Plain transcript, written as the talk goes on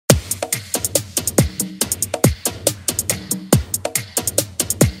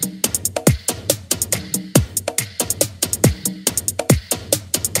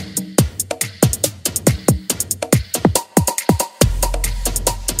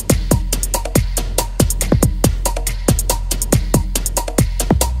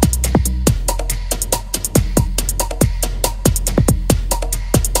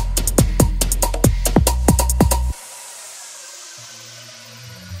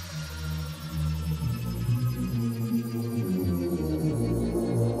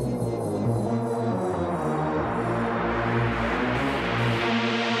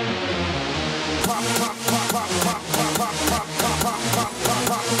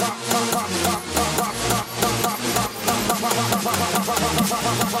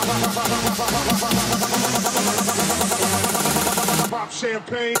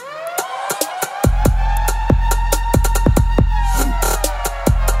champagne.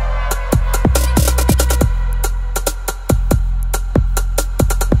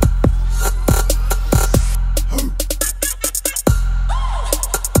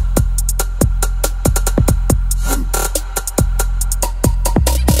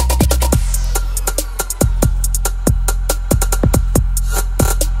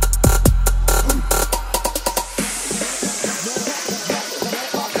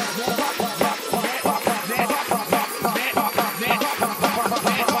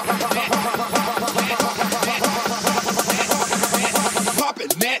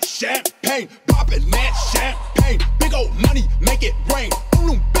 Champagne, poppin' that champagne. Big old money, make it rain. On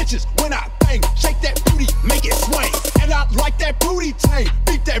them bitches when I bang. Shake that booty, make it swing. And I like that booty tang.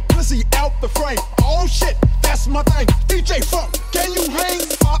 Beat that pussy out the frame. Oh shit, that's my thing. DJ Funk, can you hang?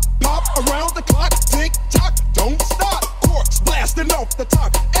 Pop, pop around the clock. Tick tock, don't stop. Corks blasting off the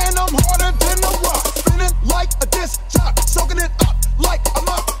top. And I'm harder than a rock. Spinning like a disc jock. Soaking it up like a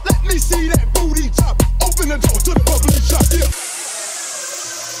mop. Let me see that booty top. Open the door to the bubbly shop, yeah.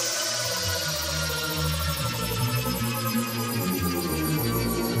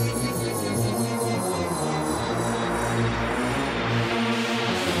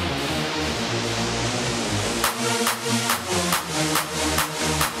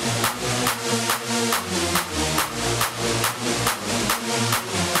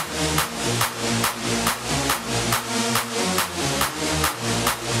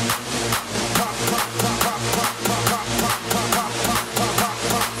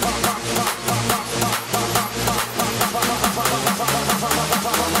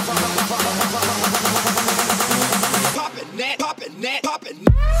 Poppin'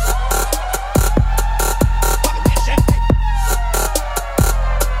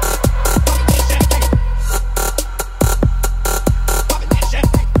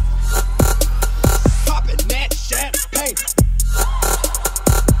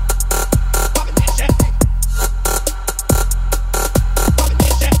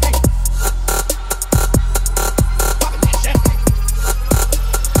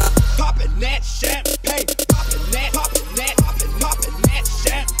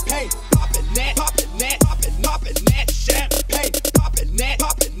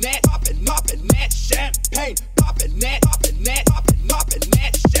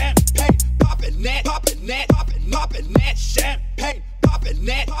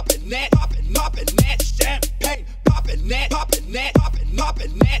 that,